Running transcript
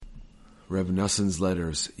Reb Noson's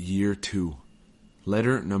Letters, Year 2.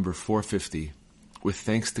 Letter number 450. With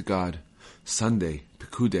thanks to God, Sunday,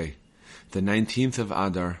 Pekude, the 19th of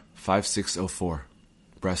Adar, 5604,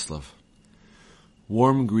 Breslov.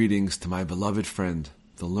 Warm greetings to my beloved friend,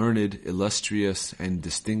 the learned, illustrious, and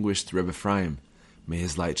distinguished Reb Ephraim, may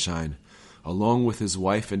his light shine, along with his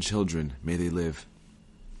wife and children, may they live.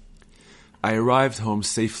 I arrived home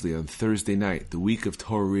safely on Thursday night, the week of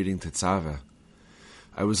Torah reading Tetzaveh.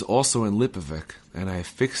 I was also in Lipovek, and I have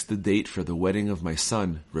fixed the date for the wedding of my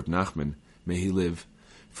son, Reb Nachman, may he live,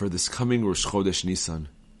 for this coming Rosh Chodesh Nisan.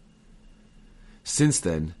 Since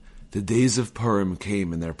then, the days of Purim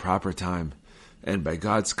came in their proper time, and by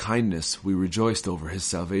God's kindness we rejoiced over his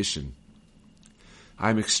salvation. I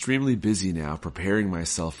am extremely busy now preparing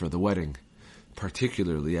myself for the wedding,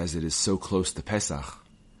 particularly as it is so close to Pesach.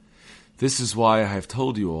 This is why I have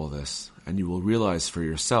told you all this, and you will realize for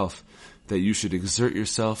yourself that you should exert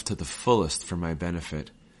yourself to the fullest for my benefit,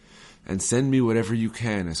 and send me whatever you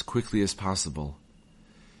can as quickly as possible.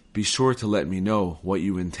 Be sure to let me know what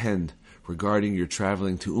you intend regarding your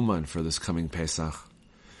traveling to Uman for this coming Pesach,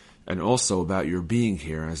 and also about your being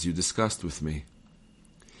here as you discussed with me.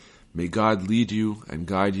 May God lead you and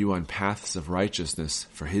guide you on paths of righteousness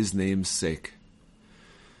for his name's sake.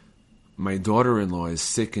 My daughter-in-law is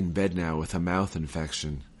sick in bed now with a mouth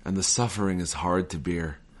infection, and the suffering is hard to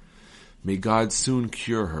bear. May God soon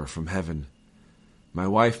cure her from heaven. My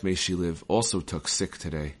wife, may she live, also took sick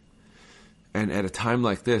today. And at a time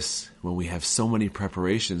like this, when we have so many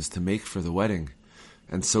preparations to make for the wedding,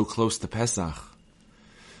 and so close to Pesach.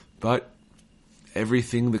 But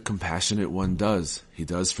everything the compassionate one does, he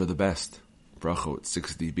does for the best. Brachot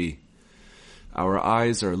 60b. Our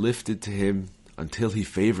eyes are lifted to him until he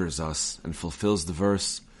favors us and fulfills the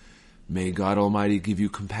verse, May God Almighty give you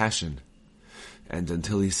compassion, and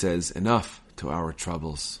until he says enough to our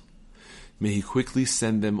troubles. May he quickly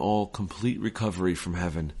send them all complete recovery from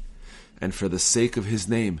heaven, and for the sake of his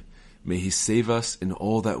name, may he save us in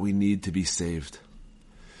all that we need to be saved.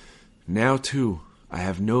 Now too, I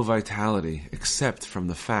have no vitality except from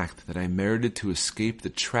the fact that I merited to escape the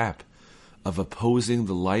trap of opposing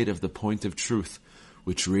the light of the point of truth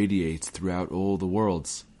which radiates throughout all the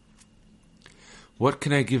worlds. What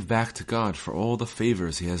can I give back to God for all the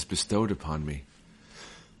favors he has bestowed upon me?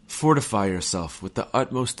 Fortify yourself with the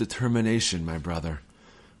utmost determination, my brother.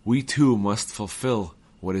 We too must fulfill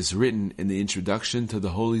what is written in the introduction to the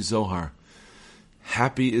Holy Zohar.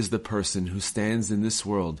 Happy is the person who stands in this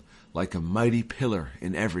world like a mighty pillar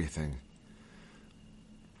in everything.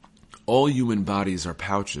 All human bodies are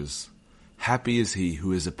pouches. Happy is he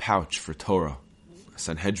who is a pouch for Torah.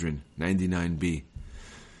 Sanhedrin 99b.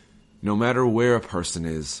 No matter where a person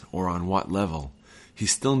is or on what level, he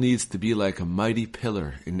still needs to be like a mighty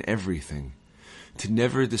pillar in everything, to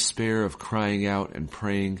never despair of crying out and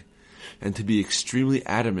praying, and to be extremely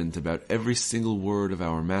adamant about every single word of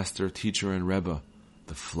our master, teacher, and Rebbe,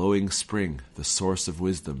 the flowing spring, the source of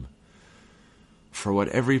wisdom. For what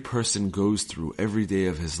every person goes through every day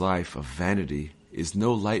of his life of vanity is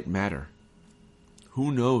no light matter.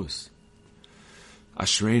 Who knows?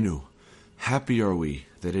 Ashrenu, happy are we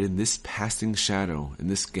that in this passing shadow, in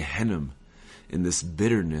this Gehenna, in this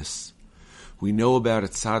bitterness, we know about a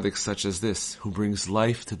tzaddik such as this, who brings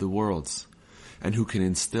life to the worlds, and who can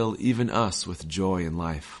instill even us with joy in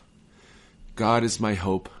life. God is my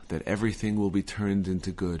hope that everything will be turned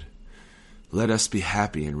into good. Let us be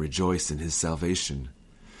happy and rejoice in his salvation.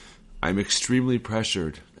 I am extremely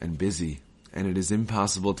pressured and busy, and it is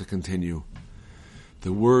impossible to continue.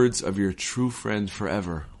 The words of your true friend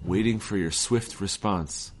forever, waiting for your swift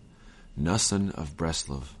response. Noson of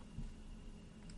Breslov.